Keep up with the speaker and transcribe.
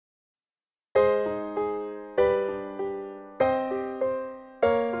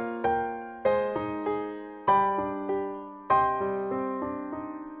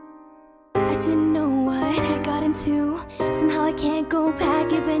into. Somehow I can't go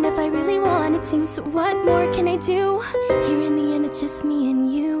back even if I really wanted to. So what more can I do? Here in the end it's just me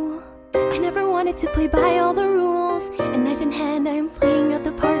and you. I never wanted to play by all the rules, and knife in hand I'm playing out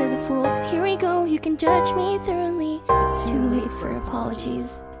the part of the fool. So here we go, you can judge me thoroughly. It's too late for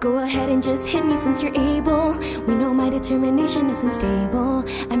apologies. Go ahead and just hit me since you're able. We know my determination isn't stable.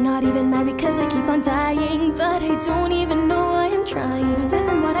 I'm not even mad because I keep on dying, but I don't even know I am trying. This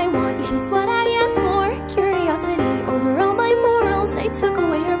isn't what I want, yet it's what I asked for. Curiosity over all my morals. I took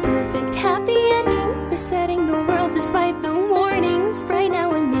away her perfect happy ending, resetting the world despite the warnings. Right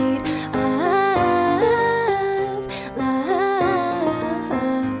now I'm made of love.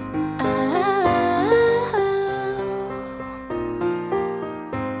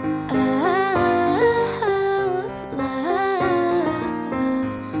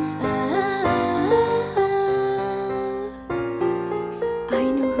 I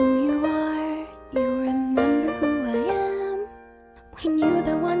know who you are, you remember who I am. We knew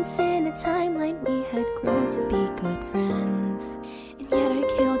that once in a timeline we had grown to be good friends. And yet I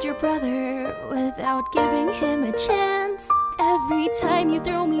killed your brother without giving him a chance. Every time you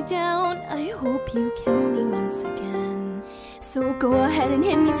throw me down, I hope you kill me once again. So go ahead and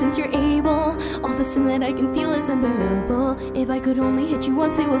hit me since you're able. All the sin that I can feel is unbearable. If I could only hit you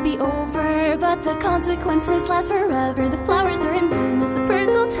once it would be over, but the consequences last forever. The flowers are in bloom as the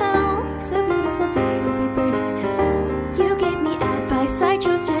birds will tell.